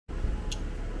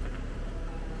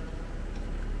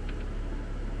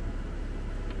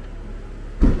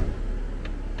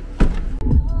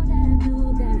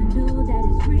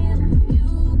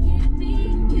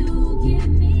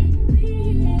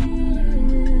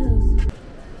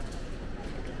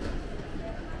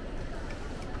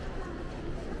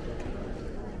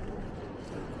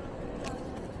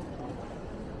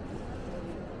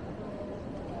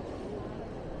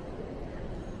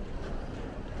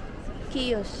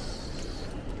Kiosk.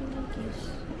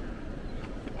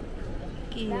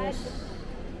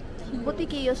 Buti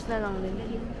kiosk na lang din.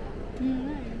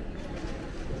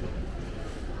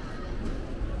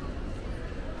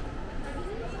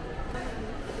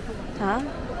 Ha?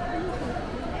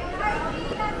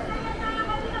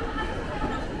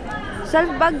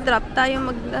 Self bag drop tayo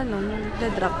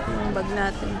magda-drop ng bag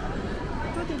natin.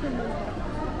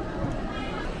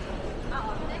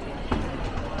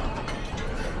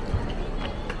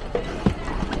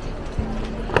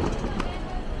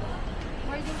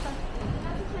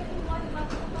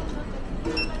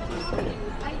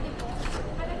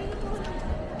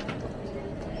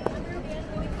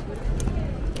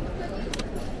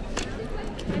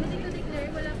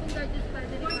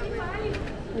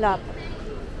 Lap.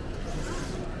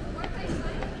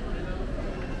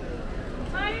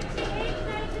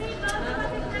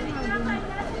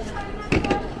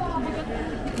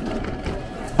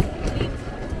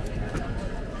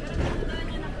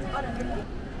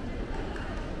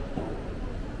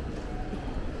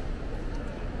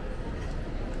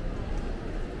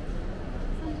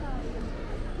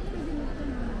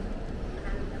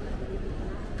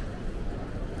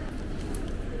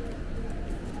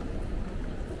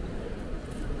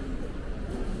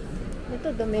 Ito,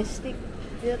 domestic.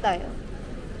 Dito tayo.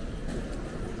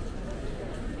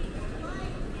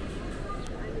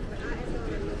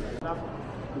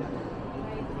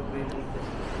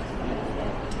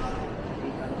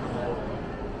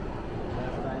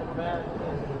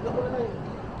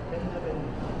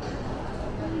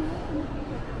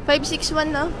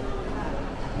 $561 na.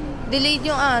 Delayed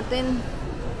yung atin.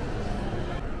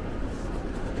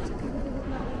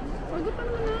 Wag pa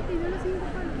naman natin. Alas 5 pa.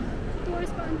 2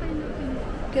 hours pa antayin natin.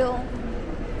 Okay.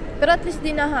 Pero at least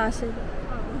di na-hassle.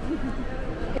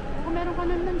 Kung meron ka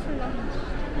ng lunch lang.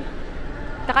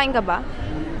 Kakain ka ba?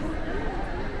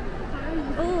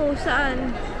 Oo,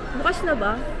 saan? Bukas na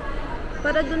ba?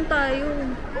 Para dun tayo.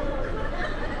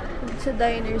 Sa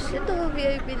diners. Ito,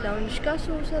 VIP lounge.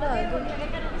 Kaso, sarado.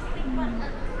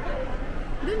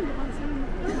 Dun bukas.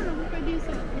 Ano ba pwede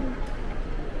sa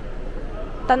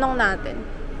Tanong natin.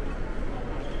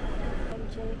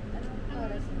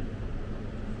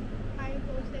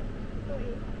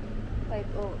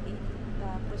 508.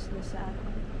 Tapos nasa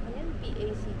ayan,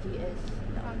 PACGS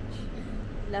lounge.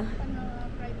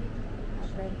 Private.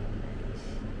 Private.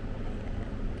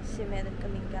 Ayan. Kasi meron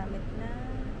kaming gamit na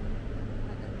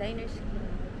diners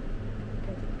club.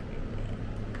 Credit card. Ayan.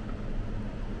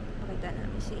 Pakita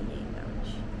namin sa inyo yung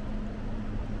lounge.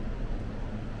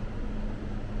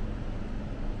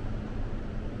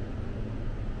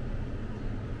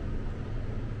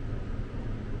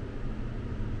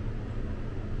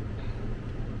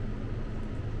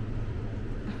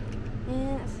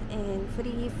 Yes, and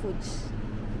free foods.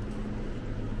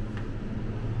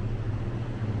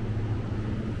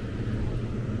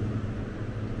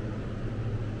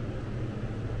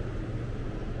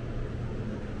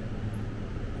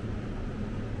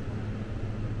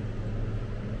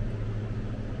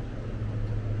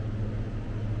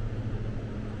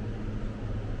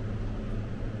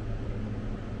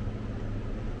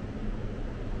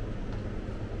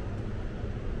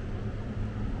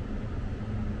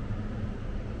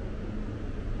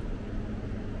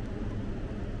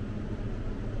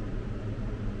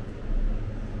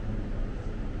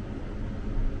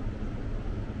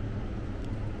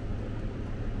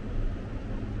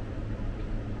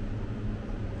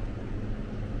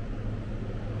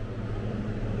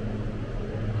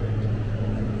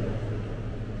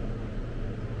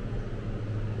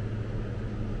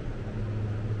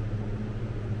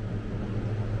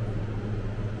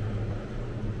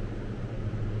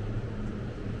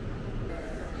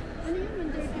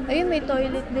 Ayun, may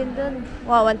toilet din dun.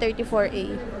 Wow,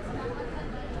 134A.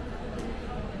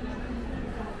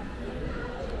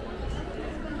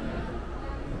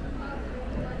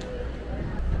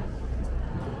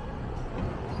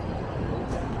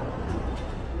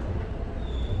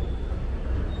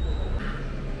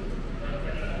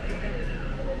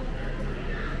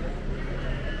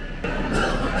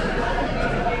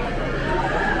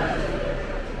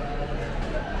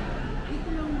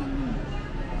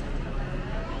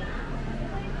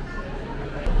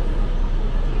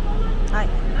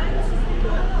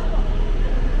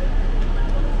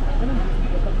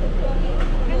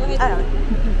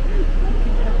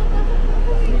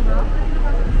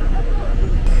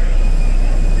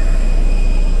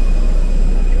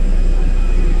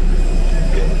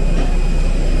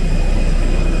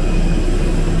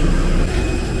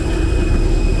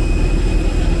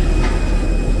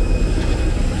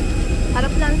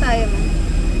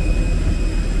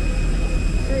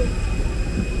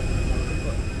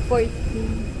 14.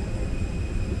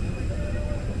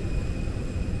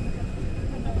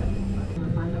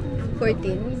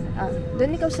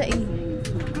 Doon ikaw sa A.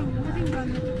 Ating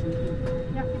gamit.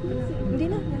 Jacket ko na. Hindi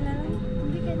na, yan na lang.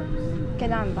 Hindi kailangan.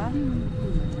 Kailangan ba?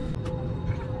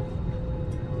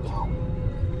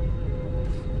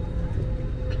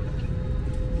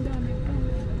 Dami pa.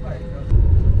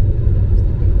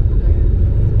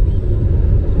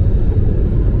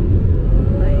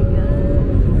 Oh my God.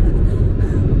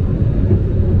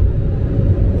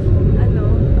 Ano?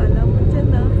 Kala mo dyan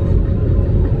na.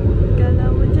 Kala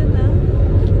mo dyan na.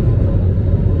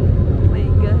 Oh my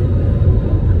God.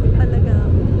 Talaga.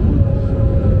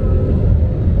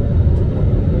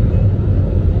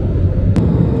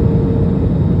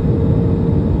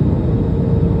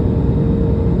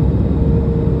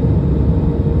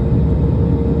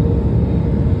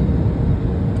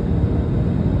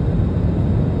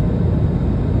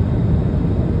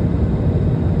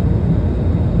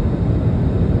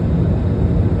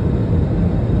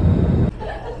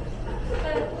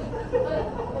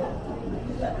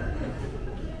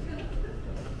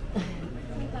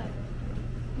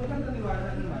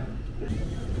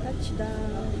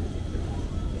 Touchdown.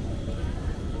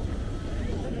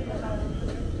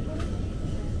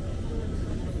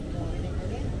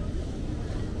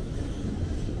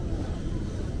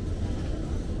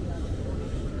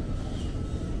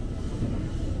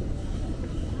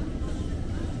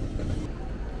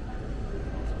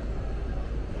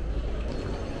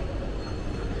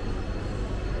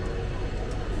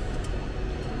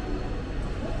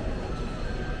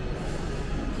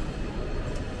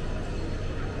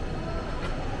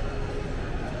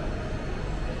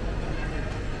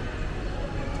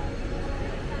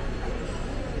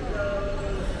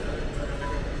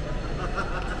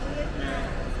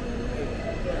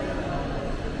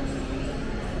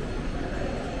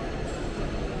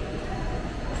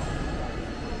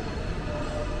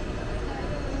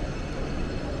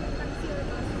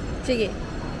 Sige.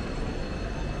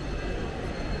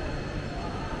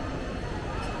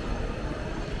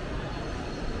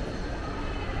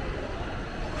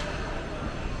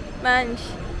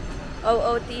 Manch.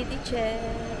 OOTD check.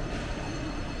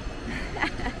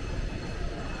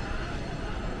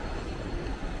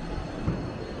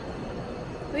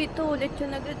 Uy, ito. Ulit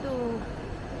yun agad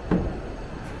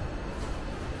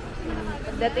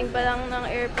Pagdating pa lang ng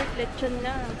airport, lechon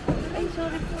na. Ay,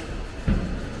 sorry po.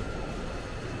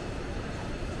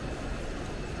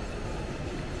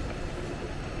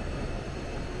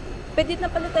 Pwede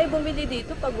na pala tayo bumili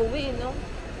dito pag uwi, no?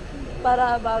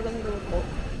 Para bagong luto.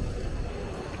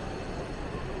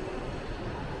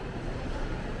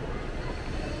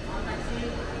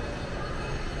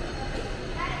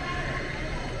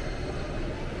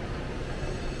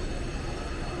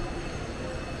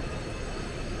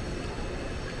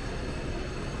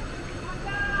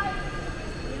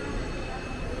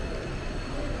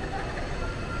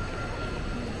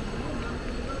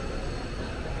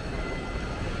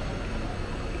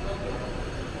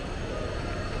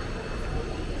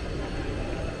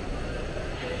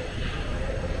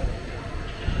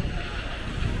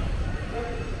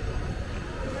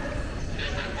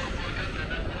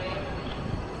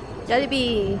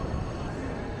 Jollibee.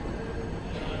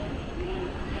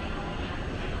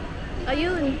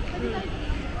 Ayun.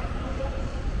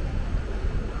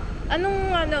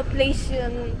 Anong place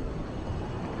yun?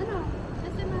 Ano?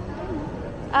 SM natin.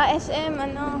 SM,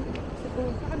 Cebu.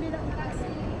 Sa kabilang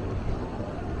taxi.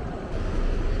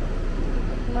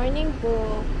 Morning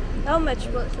po. How much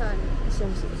po saan?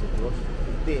 SM Cebu.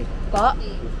 50. Pa?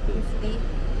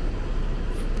 50.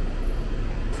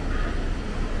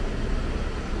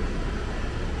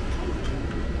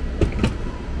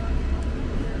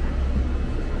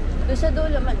 Doon sa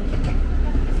dulo man.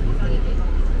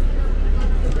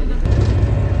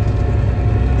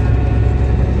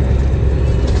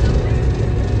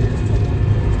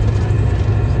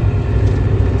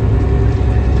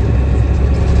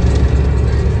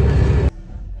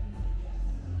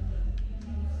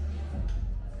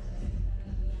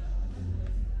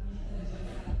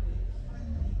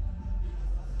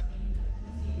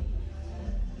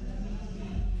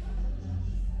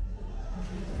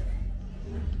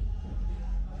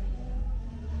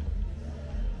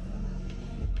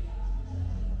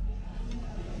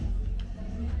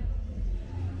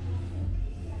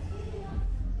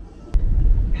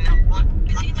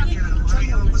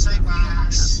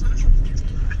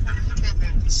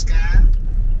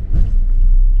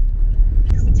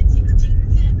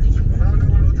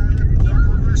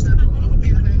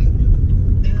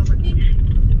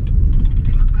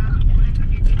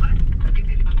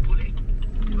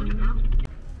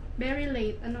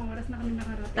 late. Anong oras na kami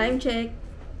nakarating? Time check.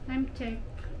 Time check.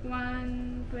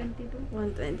 1:22.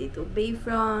 1:22.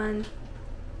 Bayfront.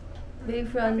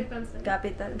 Bayfront Capital site.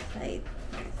 Capital Site.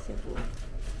 Cebu.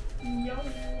 Yo!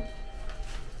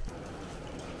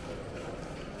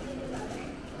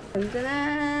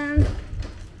 Tantanan!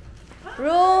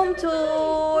 Room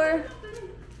tour!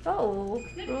 Oh,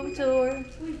 room tour.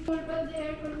 Uy, but the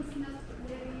aircon is not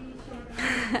very short.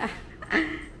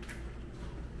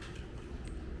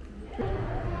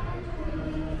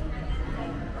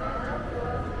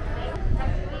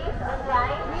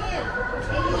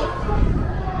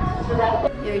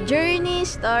 Your journey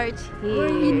starts We're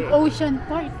in here. Ocean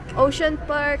Park. Ocean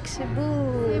Park, Cebu.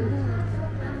 Cebu.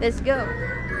 Let's go.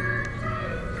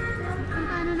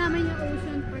 Puntahan na namin yung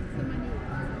Ocean Park sa Manila.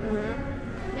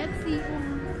 Let's see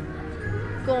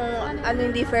Kung ano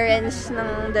yung difference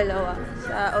ng dalawa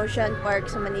sa Ocean Park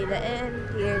sa Manila and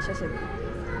here sa Cebu.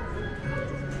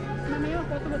 mamaya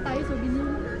photo ba tayo souvenir.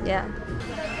 Yeah.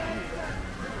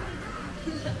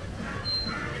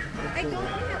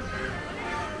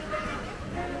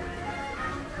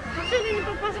 Actually, nung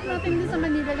pagpasok natin dun sa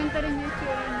Manila, ganito rin yung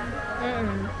tsura niya.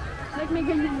 Like may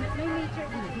ganyan, may nature.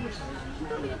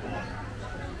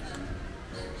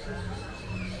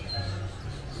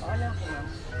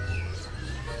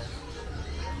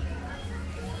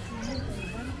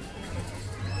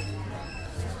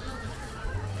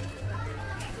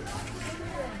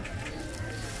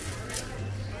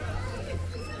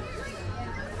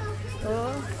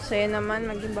 Oh, saya naman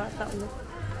maging bata ulit.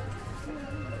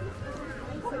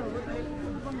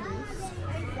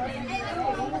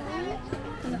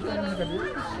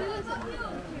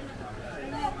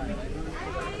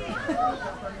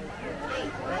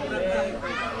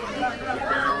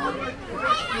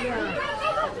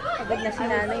 Kapag na si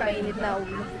nanay, mainit na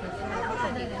ulo.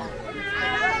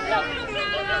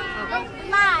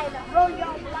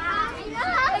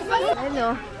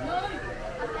 Ano?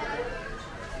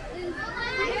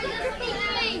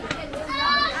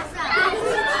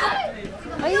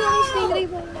 Ay, yung stingray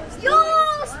mo.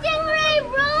 Yung stingray,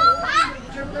 bro!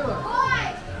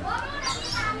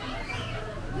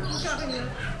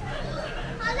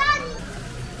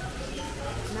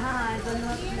 Nah, I do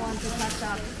not want to touch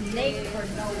a snake for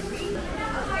no reason.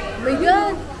 Oh my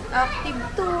God! Active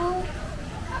to!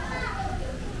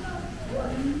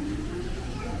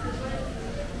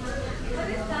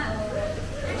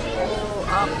 Oh,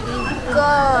 active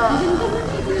ka!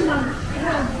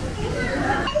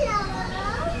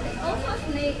 Also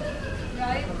snake,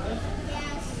 right?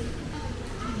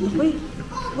 Uy!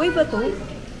 Uy ba to?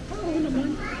 Oo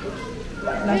naman.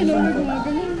 Ay, no,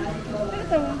 gumagano.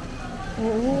 Ito.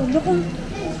 Oo, naku!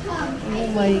 Oh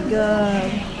my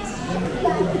God!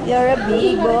 You're a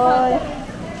big boy!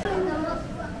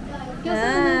 Kaya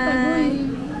sa mga tagoy.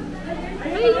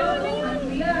 Ay, yun.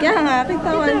 Kaya nga,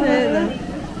 kitawan na yun.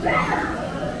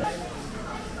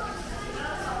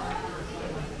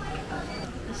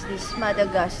 Is this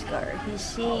Madagascar? He's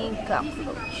seeing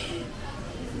cockroach.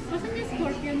 Masan yung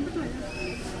scorpion? Ba't wala?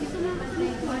 Ito na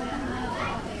snake wala.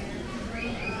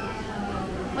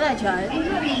 Wala dyan?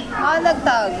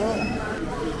 Nagtago.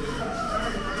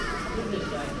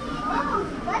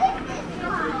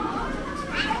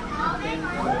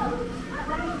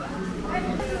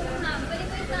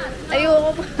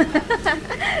 Ayoko pa.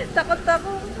 Takot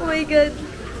ako. Oh my God.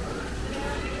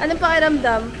 Anong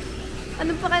pakiramdam?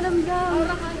 Anong pakiramdam?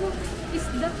 Parang ano,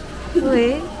 isda.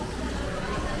 Uy.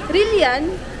 Real yan?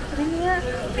 Real nga.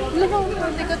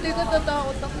 Tiko-tiko,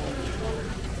 tatakot ako.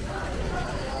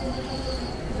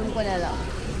 Zoom ko na lang.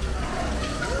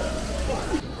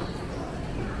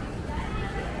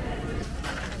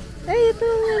 Ay, ito.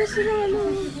 Meron sila ano.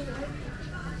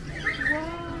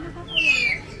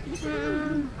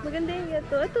 Maganda yung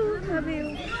ito. Ito, sabi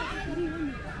yung.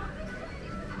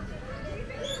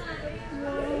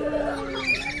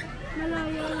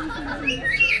 Malaya lang sila.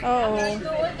 Oo.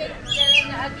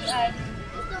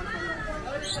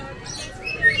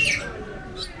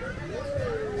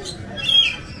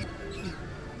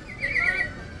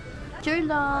 Picture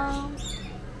lang.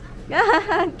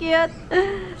 Cute.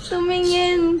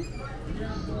 Tumingin.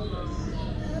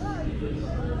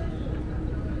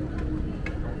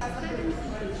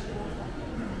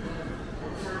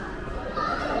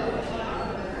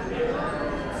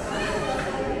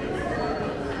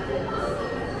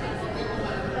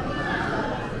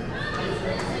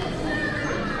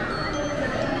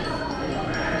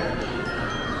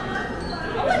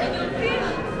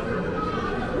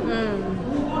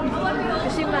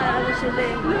 Kasi maano sila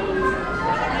eh.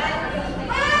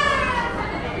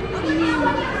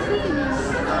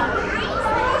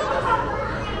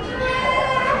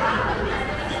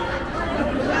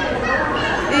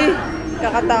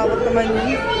 Nakatakot naman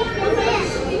yun.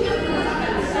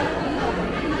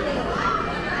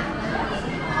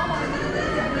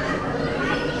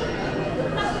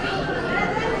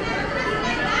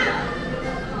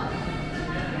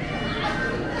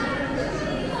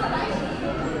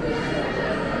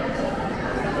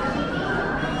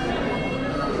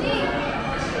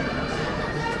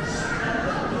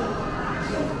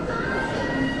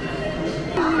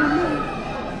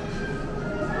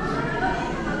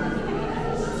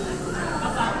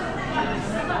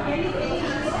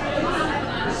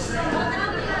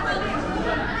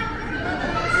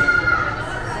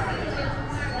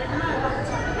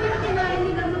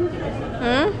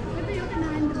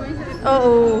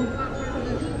 Oo.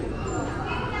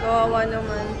 Kawawa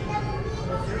naman.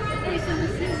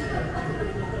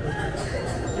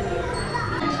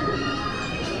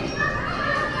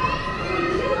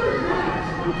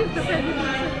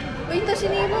 Uy, ito si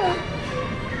Nemo.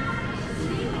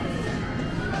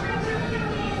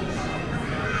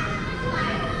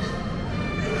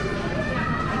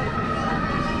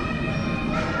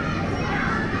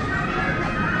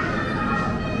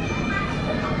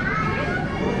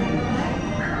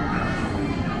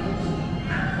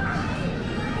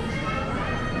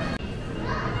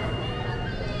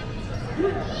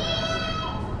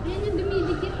 Yan yung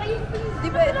dumidikit. Ay, Di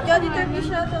ba, Johnny Turkish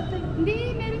na ito? hindi,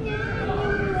 meron yan.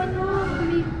 Yung ano,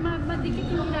 madikit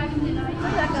yung ilalim nila.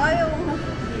 Talaga, ayaw.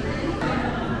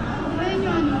 Ayan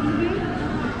yung ano, hindi.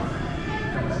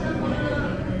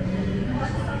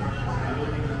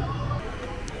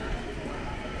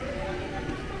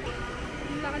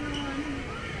 Wala ka naman ano.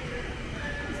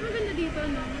 Mas maganda dito,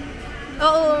 no?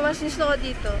 Oo, mas gusto ko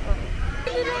dito. Oo.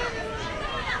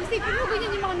 Isipin mo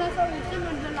ganyan yung mga nasa ocean,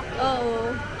 maglalaki. Oo.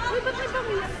 Uy, ba't may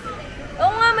bangus?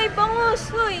 Oo nga, may bangus.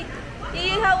 Hoy,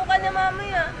 iihaw ka na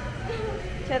mamaya.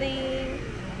 Charing.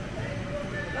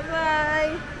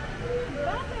 Bye-bye.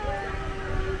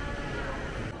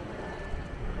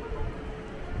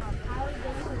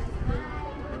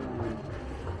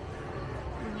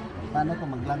 Paano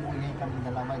kung maglangoy ngayon kami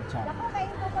dalawa dyan?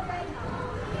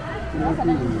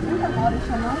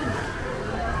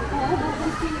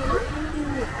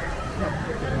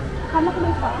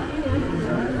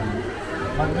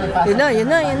 Yun na, yun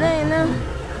na, yun na, yun na.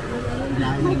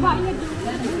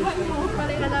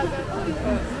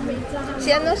 Si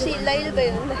ano, si Lyle ba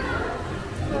yun?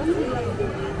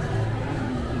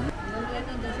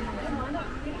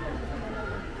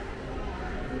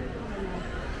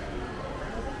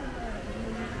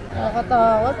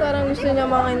 Nakakatawa, parang gusto niya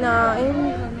makinain.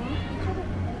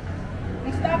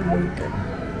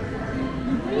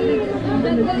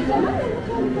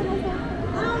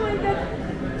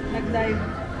 Nag-dive.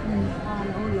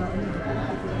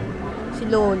 Si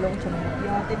Lolong.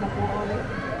 Yate na po ulit.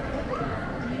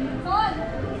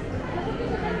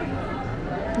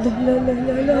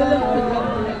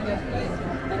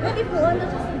 Pwede po, ano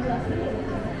sa sigla?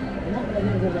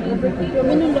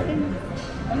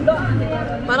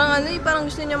 Parang ano eh, parang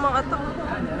gusto niya makatak.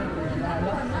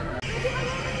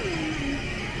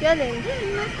 Yan eh.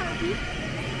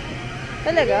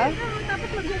 Talaga? Tapos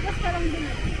maghugas ka lang din.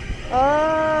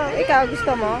 Oh, ikaw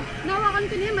gusto mo? Nawakan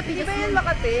ko na yan, matigas. Di ba yan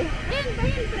Makati? Ayan,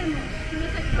 ayan, friend mo.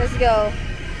 Let's go.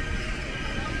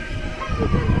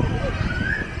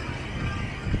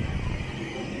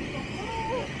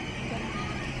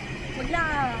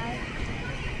 Maglakad.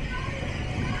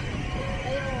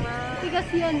 Ayun nga. Tigas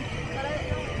yan. Para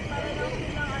lang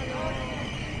silang ano.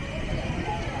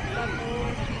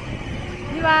 Tapos,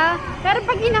 Di ba? Pero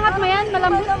pag inangat mo yan,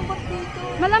 malambot. malambot dito.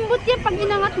 Malambot yan pag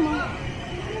inangat mo.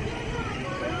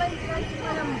 Malambot.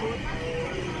 Malambot.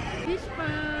 Fish pa.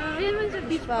 Ayan man sa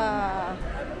beach. Pa.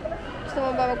 Gusto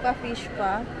mo ba magpa-fish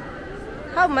pa?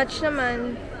 How much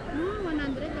naman?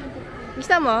 100.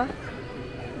 Gusto mo?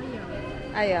 Ayaw.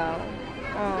 Ayaw.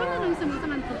 Ano Oh. lang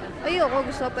samasaman kita? Ayoko,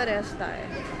 gusto parehas tayo.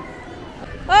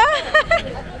 Ah!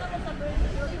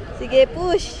 Sige,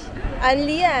 push.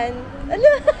 Unli yan. Ano?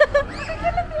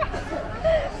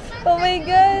 Oh my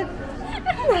God.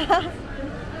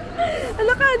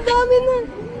 Ano ka, ang dami na.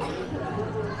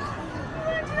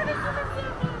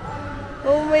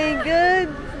 Oh my God.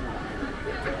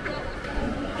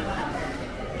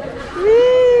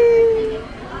 Whee!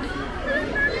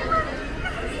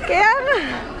 Kaya nga.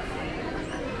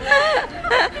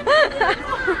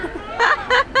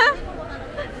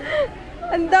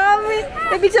 Ang dami.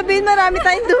 Ibig sabihin marami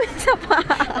tayong dumi sa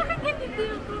paa.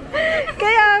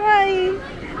 Kaya nga eh.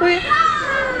 Uy,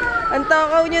 ang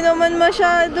takaw niyo naman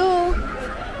masyado.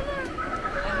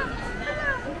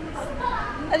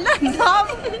 Ala, ang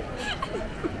dami.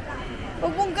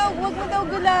 Huwag mong wag mo daw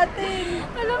gulatin.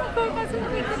 Alam ko, kasi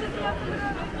nakita na siya.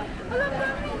 Alam ko.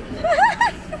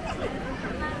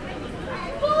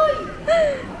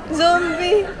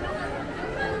 Zombie.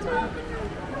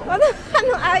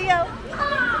 Anong ayaw?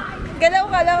 Galaw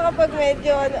ka lang kapag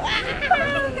medyo ano.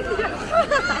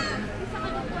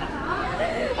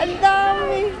 Ang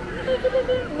dami.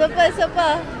 Isa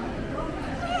pa.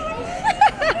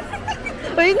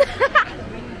 Uy na.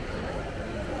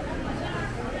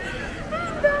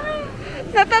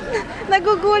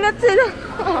 Nagugulat sila.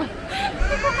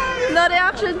 No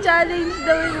reaction challenge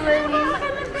daw yung Mary.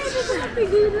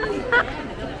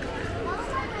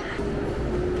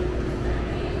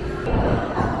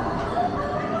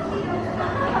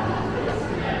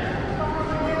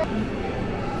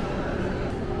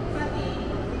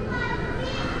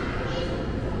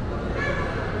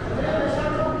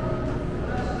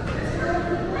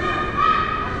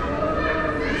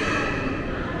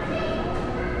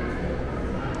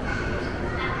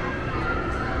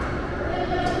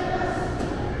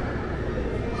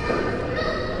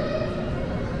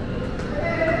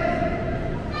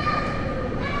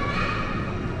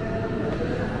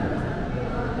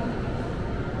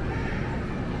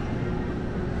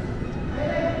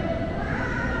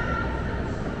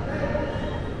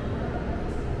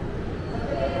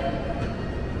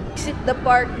 Exit the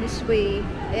park this way.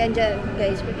 Ayan dyan,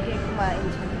 guys. Pwede kayo kumain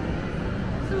dyan.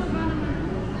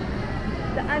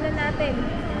 Daanan natin.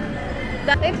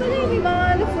 Eh, pala yung may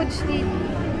mga food street.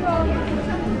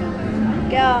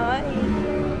 Kaya nga eh.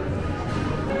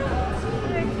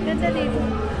 Ganda dito.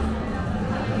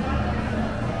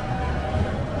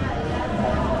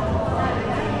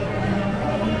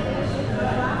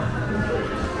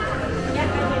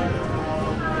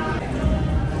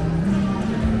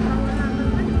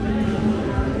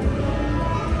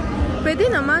 Pwede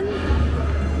naman.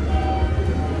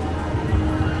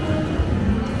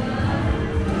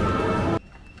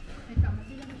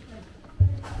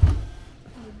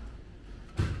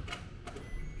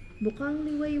 Bukang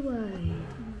liwayway.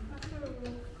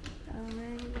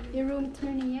 Your room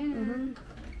tour niya.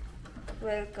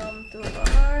 Welcome to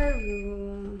our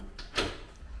room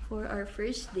for our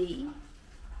first day.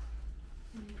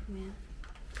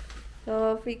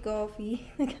 So, free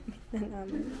coffee. Nagamit na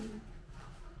namin.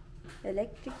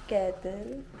 Electric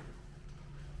kettle.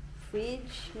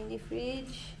 Fridge. Mini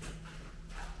fridge.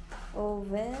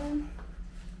 Oven.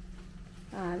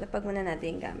 Lapag muna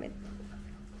natin yung gamit.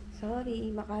 Sorry,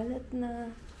 makalat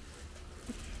na.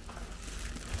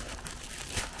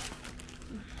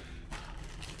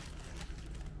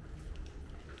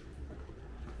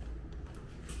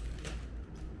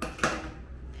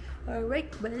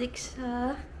 Alright, balik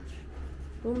sa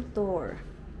room tour.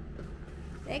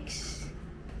 Next.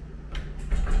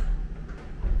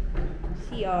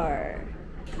 CR.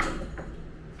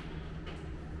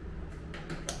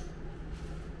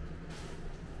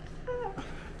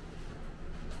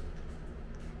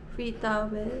 Free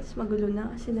towels. Magulo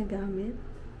na kasi nagamit.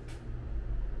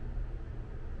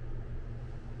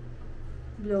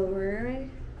 Blower.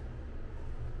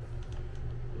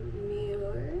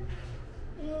 Mirror.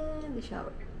 And the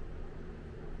shower.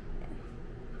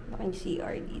 Making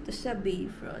CR dito sa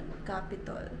Bayfront,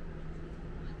 Capital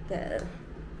Hotel.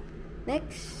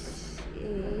 Next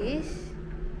is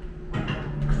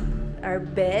our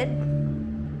bed.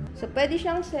 So, pwede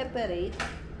siyang separate.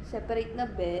 Separate na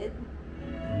bed.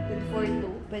 With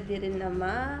 4-2. Pwede rin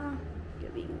naman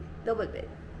gawing double bed.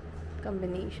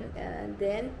 Combination. And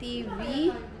then,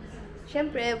 TV.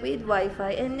 Siyempre, with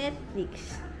Wi-Fi and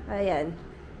Netflix. Ayan.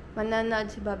 Mananood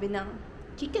si Bobby ng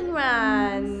Chicken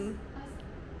Run.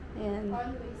 Ayan.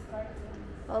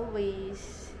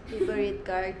 Always. Favorite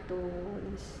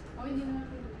cartoons. Oh, hindi naman.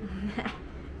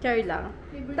 Char lang.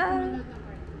 Favorite mo na ng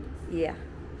cartoons. Yeah.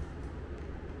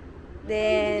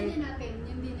 Then,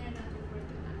 Yung dinner natin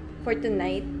for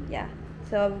tonight. Yeah.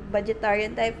 So,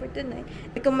 budgetarian tayo for tonight.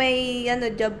 Kung may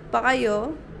job pa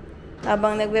kayo,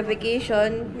 habang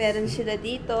nagve-vacation, meron sila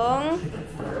ditong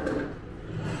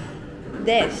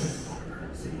desk.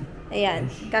 Ayan.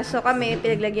 Kaso kami,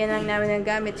 pinaglagyan lang namin ng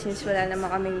gamit since wala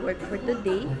naman kaming work for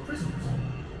today.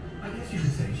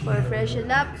 For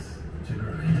freshen up,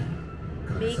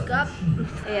 makeup.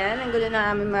 Ayan, ang gulo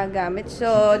na aming mga gamit.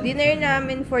 So, dinner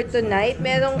namin for tonight.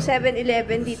 Merong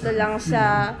 7-Eleven dito lang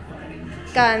sa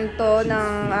kanto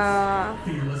ng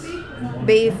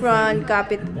Bayfront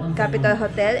Capital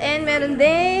Hotel. And meron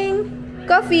ding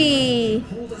coffee.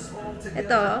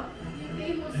 Ito.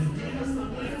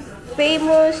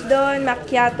 Famous Don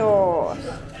Macchiato.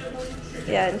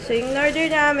 Ayan. So, yung order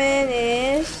namin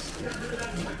is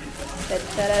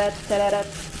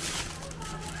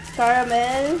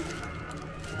caramel,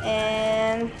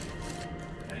 and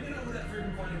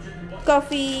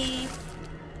coffee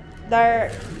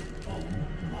dark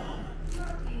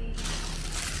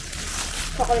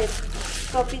chocolate.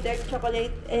 Coffee dark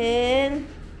chocolate and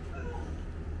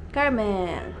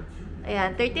caramel.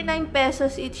 Ayan, 39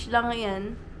 pesos each lang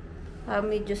yan.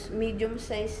 Medium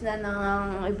size na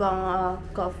ng ibang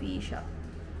coffee shop.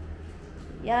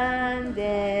 Yan.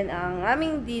 Then, ang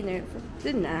aming dinner for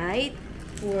tonight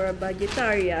for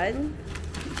vegetarian.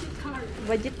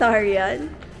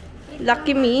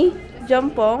 Lucky me.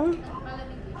 Jampong.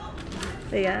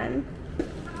 Ayan.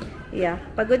 Yeah.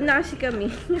 Pagod na kasi kami.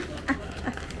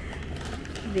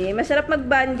 Di, masarap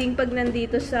mag-banding pag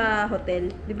nandito sa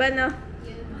hotel. Di ba, no?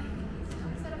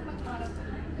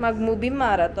 Mag-movie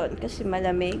marathon kasi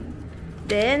malamig.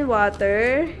 Then,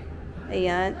 water.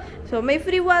 Ayan. So, may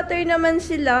free water naman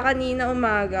sila kanina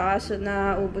umaga kaso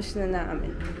naubos na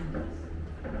namin.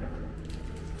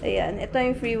 Ayan. Ito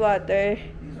yung free water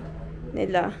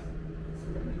nila.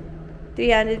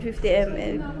 350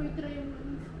 ml.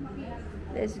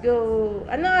 Let's go.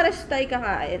 Anong oras tayo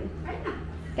kakain?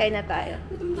 Kain na tayo.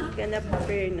 Gonna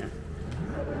prepare na.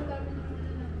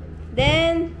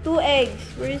 Then, 2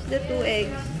 eggs. Where's the 2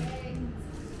 eggs?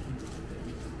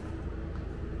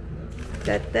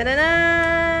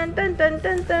 Ta-ta-da-dan!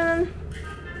 Tan-tan-tan-tan!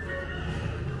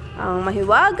 Ang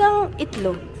mahiwagang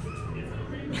itlog.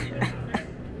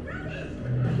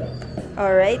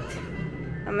 Alright.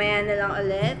 Mamaya na lang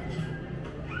ulit.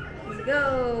 Let's go!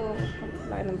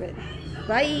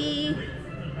 Bye!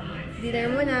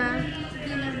 Dinner muna.